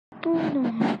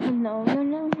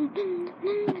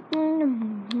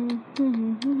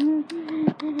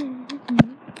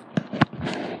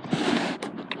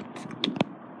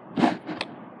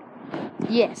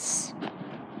Yes.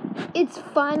 It's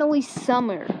finally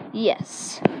summer.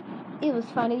 Yes. It was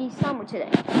finally summer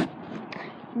today.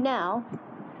 Now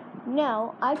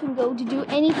I can go to do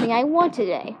anything I want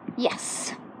today.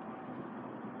 Yes.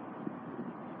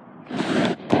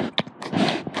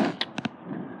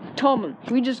 Tomlin,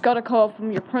 we just got a call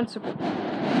from your principal.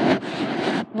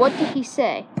 What did he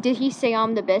say? Did he say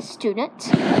I'm the best student?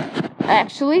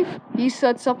 Actually, he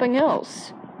said something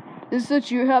else. He said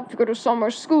you have to go to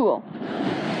summer school.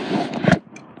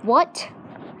 What?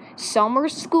 Summer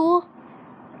school?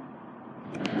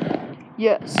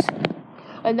 Yes.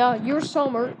 And now your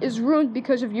summer is ruined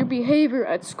because of your behavior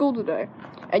at school today.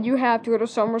 And you have to go to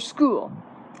summer school.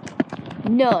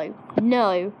 No,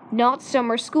 not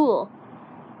summer school.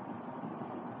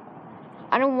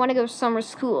 I don't want to go to summer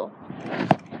school.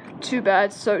 Too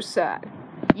bad, so sad.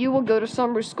 You will go to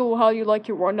summer school how you like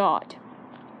it or not.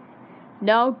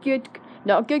 Now get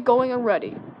going and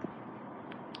ready.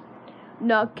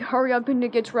 Now hurry up and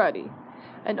get ready.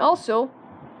 And also,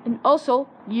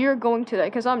 you're going today,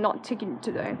 because I'm not taking you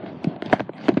today.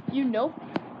 You know?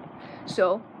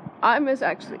 So, I miss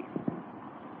Actually.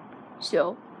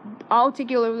 So, I'll take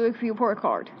you over the report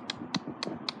card.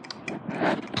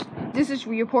 This is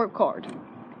your report card.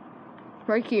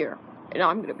 Right here. And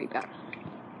I'm gonna be back.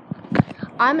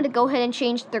 I'm gonna go ahead and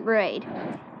change the grade.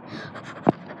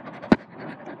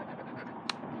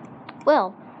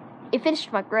 Well, it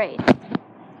finished my grade.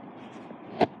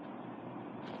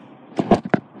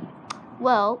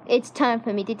 Well, it's time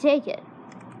for me to take it.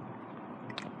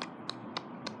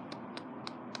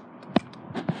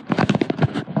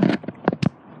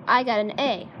 I got an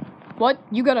A. What?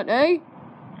 You got an A?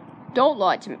 Don't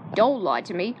lie to me. Don't lie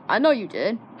to me. I know you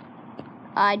did.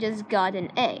 I just got an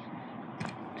A.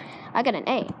 I got an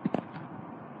A.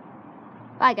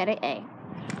 I got an A.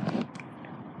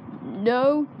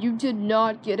 No, you did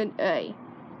not get an A.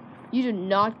 You did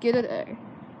not get an A.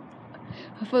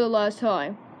 For the last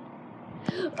time.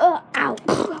 Ow.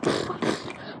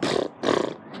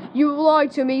 You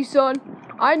lied to me, son.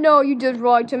 I know you did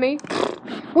lie to me.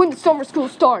 When does summer school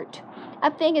start? I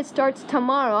think it starts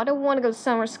tomorrow. I don't want to go to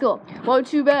summer school. Well,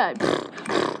 too bad.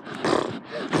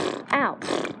 Ow.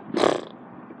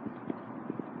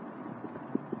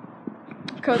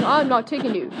 Because I'm not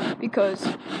taking you. Because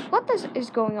What is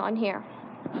going on here?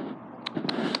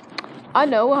 I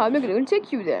know I'm not going to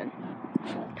take you then.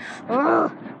 Ugh,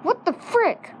 what the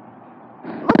frick?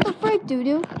 What the frick,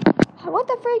 doo-doo? What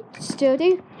the frick,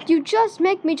 Stody? You just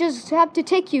make me just have to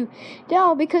take you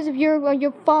now because of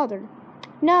your father.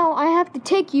 Now I have to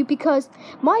take you because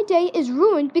my day is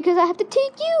ruined because I have to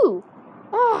take you.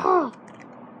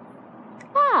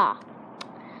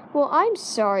 Well, I'm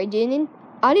sorry, Dinin.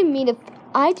 I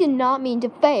did not mean to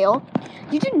fail.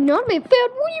 You did not mean to fail?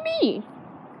 What do you mean?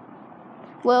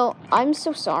 Well, I'm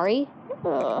so sorry.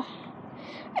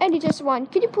 And you just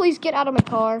want, can you please get out of my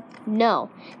car? No.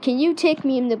 Can you take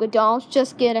me to McDonald's,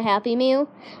 just get a Happy Meal?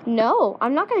 No,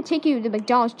 I'm not going to take you to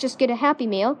McDonald's, just get a Happy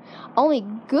Meal. Only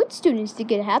good students to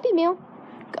get a Happy Meal.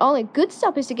 Only good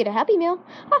stuff is to get a Happy Meal.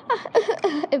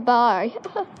 Bye.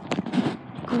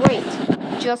 Great.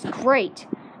 Just great.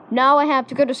 Now I have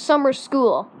to go to summer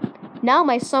school. Now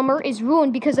my summer is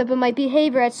ruined because of my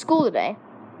behavior at school today.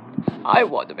 I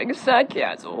want to make a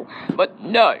sandcastle, but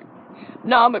no.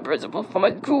 Now I'm a principal for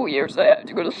my school year, so I have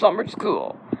to go to summer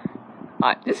school.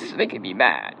 This is making me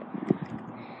mad.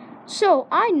 So,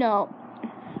 I know,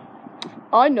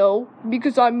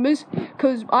 because I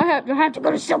have to go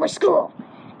to summer school.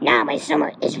 now my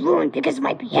summer is ruined because of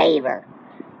my behavior.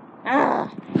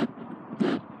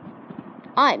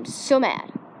 I'm so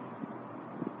mad.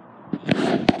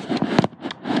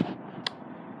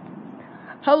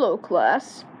 Hello,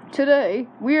 class. Today,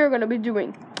 we are going to be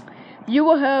doing, you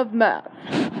will have math.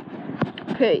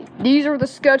 Okay, these are the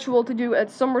schedule to do at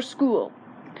summer school.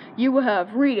 You will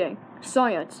have reading,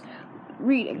 science,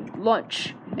 reading,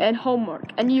 lunch, and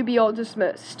homework, and you'll be all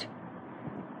dismissed.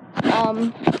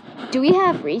 Do we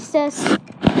have recess?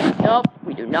 Nope,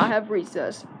 we do not have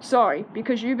recess. Sorry,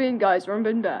 because you guys haven't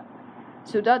been back.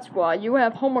 So that's why you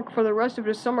have homework for the rest of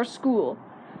the summer school.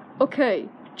 Okay,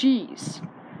 geez.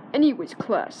 Anyways,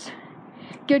 class,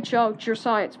 get out your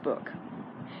science book.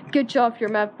 Get off your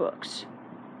math books.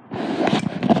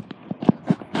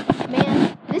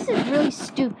 Man, this is really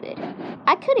stupid.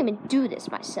 I couldn't even do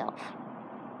this myself.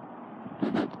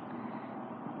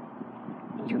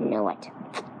 You know it.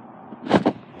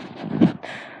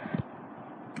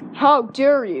 How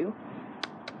dare you?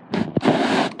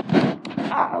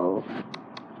 Ow.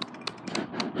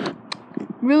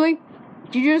 Really?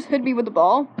 Did you just hit me with the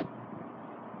ball?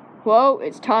 Well,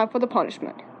 it's time for the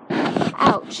punishment.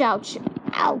 Ouch, ouch,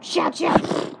 ouch, ouch,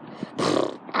 ouch.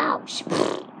 Ouch.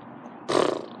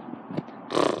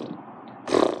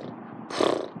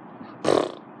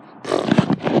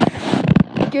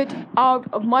 Get out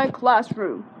of my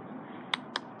classroom.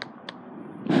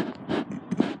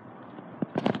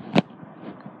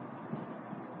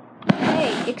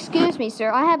 Hey, excuse me,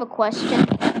 sir. I have a question.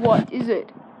 What is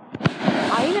it?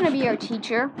 Are you gonna be our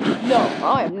teacher? No,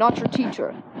 I am not your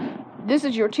teacher. This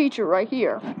is your teacher right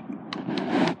here.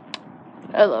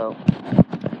 Hello.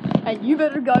 And you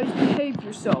better guys behave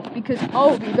yourself because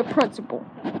I'll be the principal.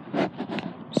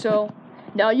 So,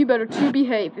 now you better to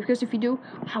behave because if you do,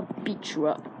 I'll beat you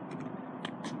up.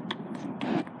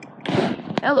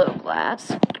 Hello,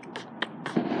 class.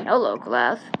 Hello,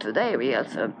 class. Today we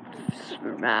have some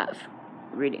math,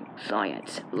 reading,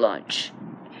 science, lunch,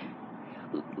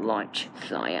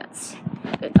 science.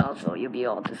 And also, you'll be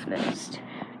all dismissed.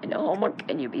 And the homework,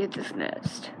 and you'll be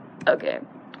dismissed. Okay,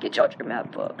 get out your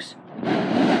math books.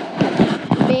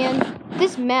 Man,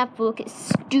 this math book is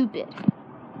stupid.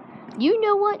 You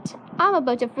know what? I'm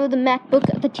about to throw the math book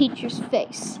at the teacher's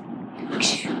face.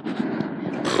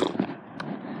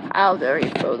 How dare you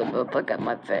throw the book at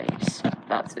my face?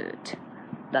 That's it.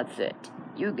 That's it.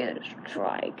 You get a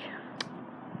strike.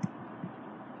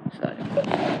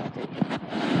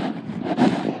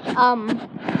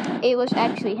 It was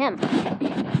actually him.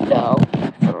 No,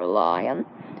 for a lion.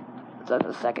 That's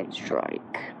a second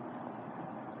strike.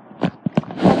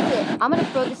 That's it. I'm gonna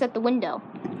throw this at the window.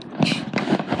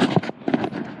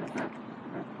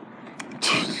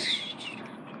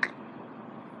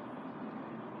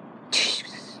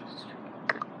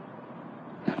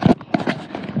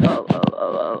 Oh.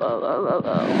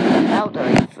 How dare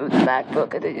you throw the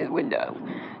MacBook at the window?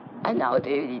 And now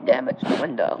they damaged the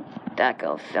window. That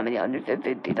costs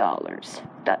 $750.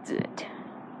 That's it.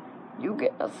 You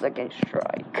get a second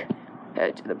strike.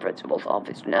 Head to the principal's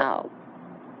office now.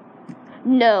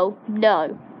 No.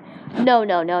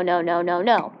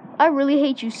 I really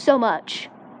hate you so much.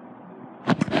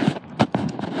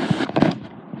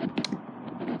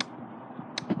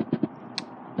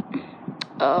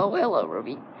 Oh, hello,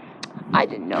 Ruby. I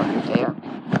didn't know you were there.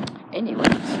 Anyways,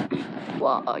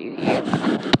 why are you here?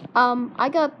 I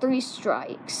got 3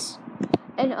 strikes.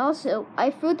 And also, I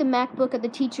threw the MacBook at the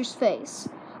teacher's face.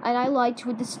 And I lied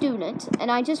to the student, and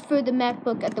I just threw the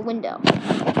MacBook at the window.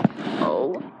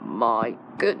 Oh my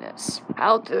goodness.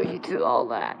 How do you do all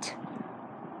that?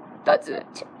 That's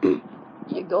it.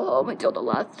 You go home until the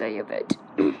last day of it.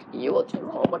 You will do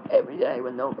homework every day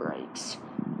with no breaks.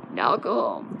 Now go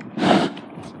home.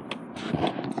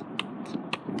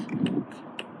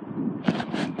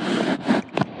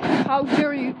 How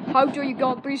dare you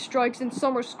got 3 strikes in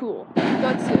summer school.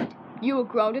 That's it. You were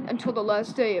grounded until the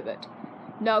last day of it.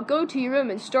 Now go to your room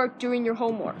and start doing your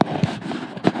homework.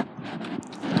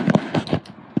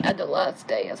 At the last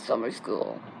day of summer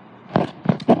school.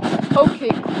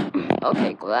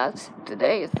 Okay, class.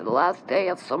 Today is the last day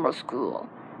of summer school.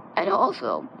 And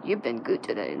also, you've been good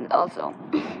today. And also,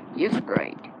 you're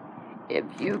great. If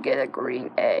you get a green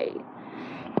A,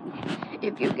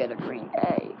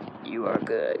 you are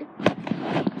good.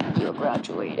 You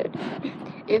graduated.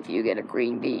 If you get a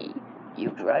green B, you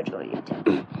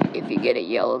graduated. If you get a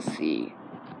yellow C,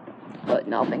 but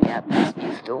nothing happens,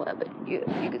 you still have it. You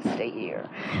can stay here.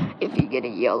 If you get a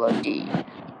yellow D,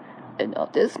 and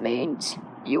this means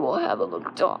you will have a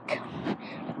little talk.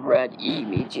 Red E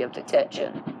means you have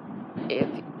detention. If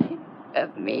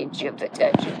F means you have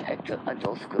detention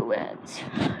until school ends.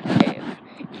 If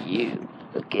you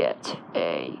get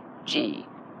a G,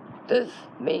 this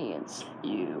means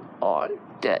you are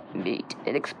dead meat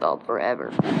and expelled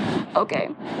forever. Okay,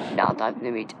 now time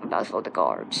to meet pass all the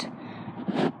cards.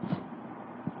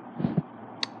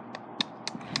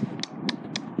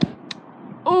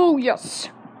 Oh yes,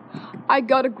 I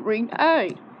got a green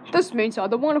A. This means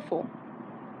I'm wonderful.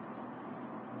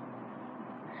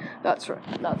 That's right.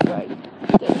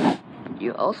 Then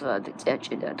you also have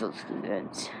detention until school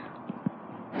ends.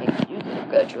 And you did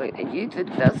graduate and you did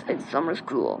the best in summer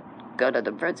school. Go to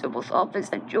the principal's office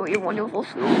and enjoy your wonderful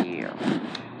school year.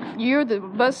 You're the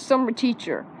best summer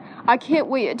teacher. I can't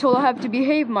wait until I have to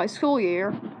behave my school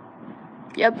year.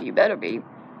 Yep, you better be.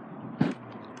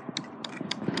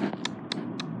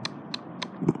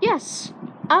 Yes,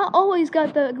 I always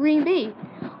got the green B.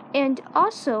 And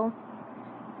also,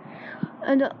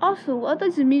 what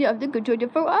does it mean I have to continue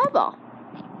forever?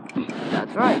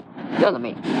 That's right. Doesn't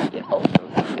mean you also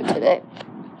good today.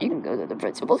 You can go to the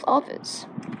principal's office.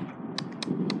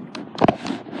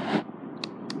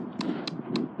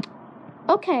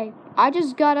 Okay, I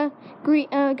just gotta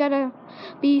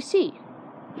be C.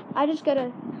 I just got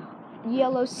a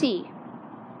yellow C.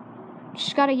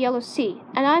 Just got a yellow C.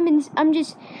 And I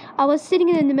was sitting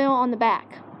in the middle on the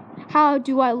back. How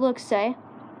do I look, say?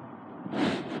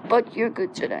 But you're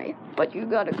good today. But you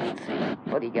got a good C.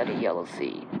 But you got a yellow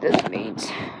C. This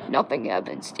means nothing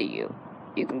happens to you.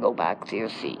 You can go back to your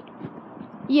seat.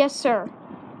 Yes, sir.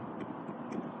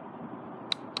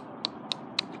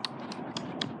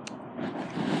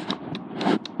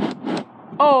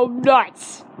 Oh,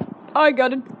 nice. I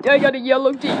got a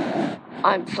yellow D.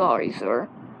 I'm sorry, sir,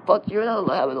 but you're not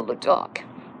allowed to talk.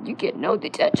 You get no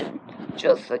detention,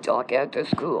 just to talk after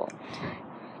school.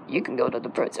 You can go to the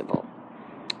principal.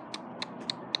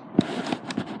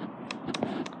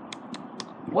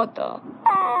 What the?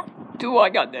 Do I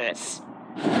got this?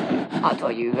 I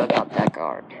thought you got that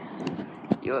card.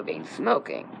 You have been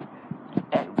smoking.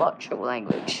 And watch your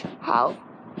language. How?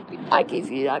 I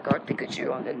gave you that card because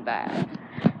you're on in bad.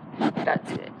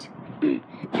 That's it. You need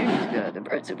to go to the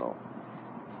principal.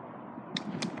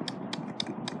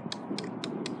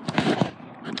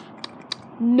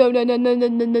 No.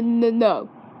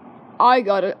 I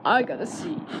got a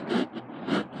C.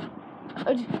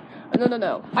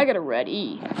 No. I got a red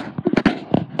E.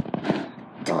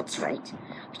 That's right.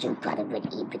 You got a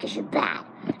red E because you're bad.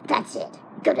 That's it.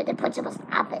 Go to the principal's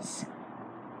office.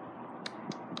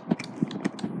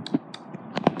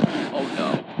 Oh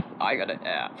no. I got an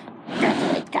F.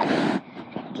 That's right, got it.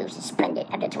 You're suspended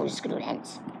until school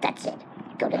ends. That's it.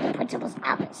 Go to the principal's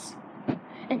office.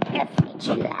 And F means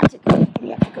you have to go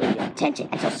to detention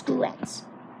until school ends.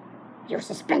 You're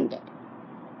suspended.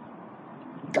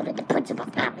 Go to the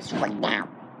principal's office right now.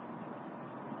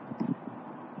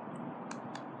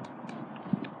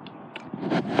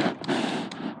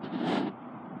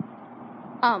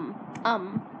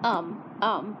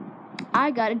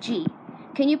 I got a G.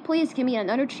 Can you please give me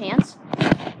another chance?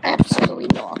 Absolutely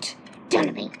not.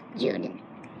 Donovan, Union.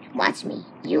 Watch me.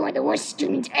 You are the worst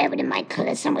student ever in my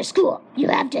summer school. You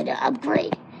have to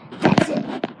upgrade. That's it.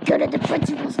 Go to the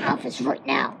principal's office right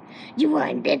now. You are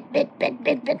in big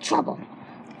trouble.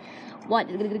 What?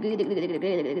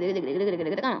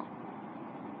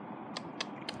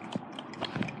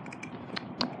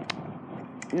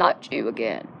 Not you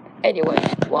again. Anyway,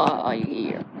 why are you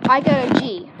here? I got a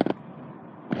G.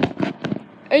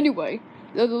 Anyway,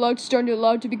 the lecture's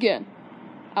allowed to begin.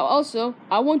 I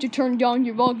want to turn down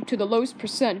your volume to the lowest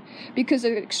percent because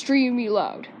it's extremely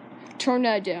loud. Turn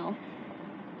that down.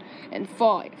 And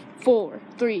 5, 4,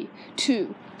 3,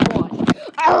 2, 1.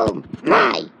 Oh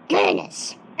my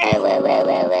goodness!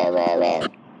 Oh.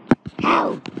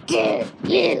 How dare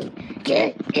you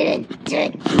get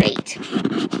into grade?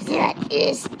 That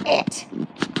is it.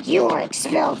 You are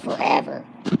expelled forever.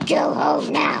 Go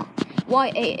home now. Why,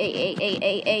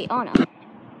 Anna?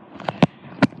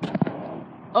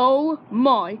 Oh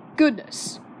my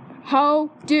goodness. How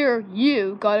dare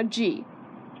you got a G?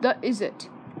 That is it.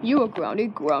 You are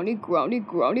grounded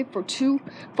for 2,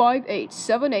 5, 8,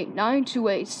 7, 8, 9, 2,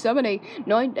 8, 7, 8,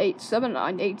 9, 8, 7,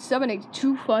 9, 8, 7, 8,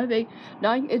 2, 5, 8,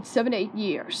 9, 8, 7, 8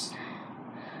 years.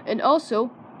 And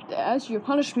also, as your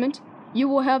punishment, you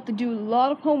will have to do a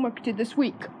lot of homework this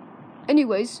week.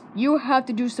 Anyways, you have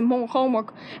to do some more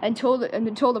homework until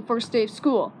the first day of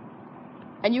school.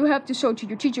 And you have to show to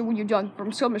your teacher when you're done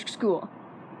from summer school.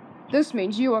 This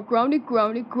means you are grounded for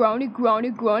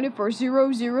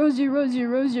 0, 0, 0, 0,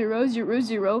 0, 0, 0,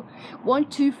 0, 1,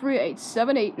 2, 3, 8,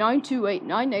 7, 8, 9, 2, 8,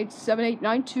 9, 8, 7, 8,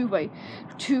 9, 2, 8,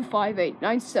 2, 5, 8,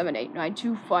 9, 7, 8, 9,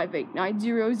 2, 5, 8, 9,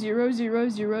 0, 0, 0,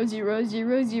 0, 0,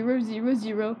 0, 0, 0,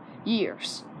 0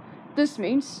 years. This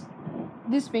means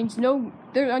no,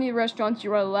 there are any restaurants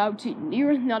you're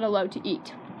not allowed to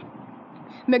eat.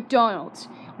 McDonald's,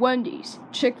 Wendy's,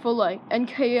 Chick-fil-A, and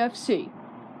KFC.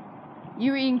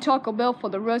 You're eating Taco Bell for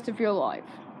the rest of your life.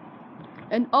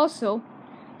 And also,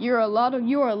 you are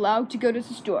allowed to go to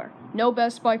the store. No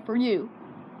Best Buy for you.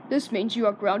 This means you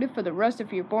are grounded for the rest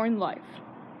of your boring life.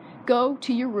 Go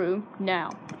to your room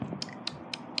now.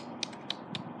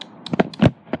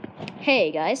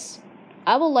 Hey guys,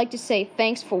 I would like to say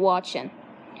thanks for watching.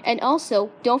 And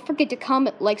also, don't forget to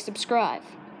comment, like, subscribe.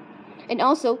 And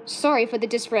also, sorry for the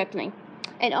disrupting.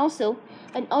 And also,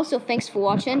 thanks for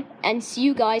watching, and see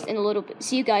you guys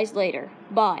later.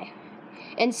 Bye.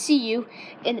 And see you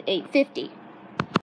in 850.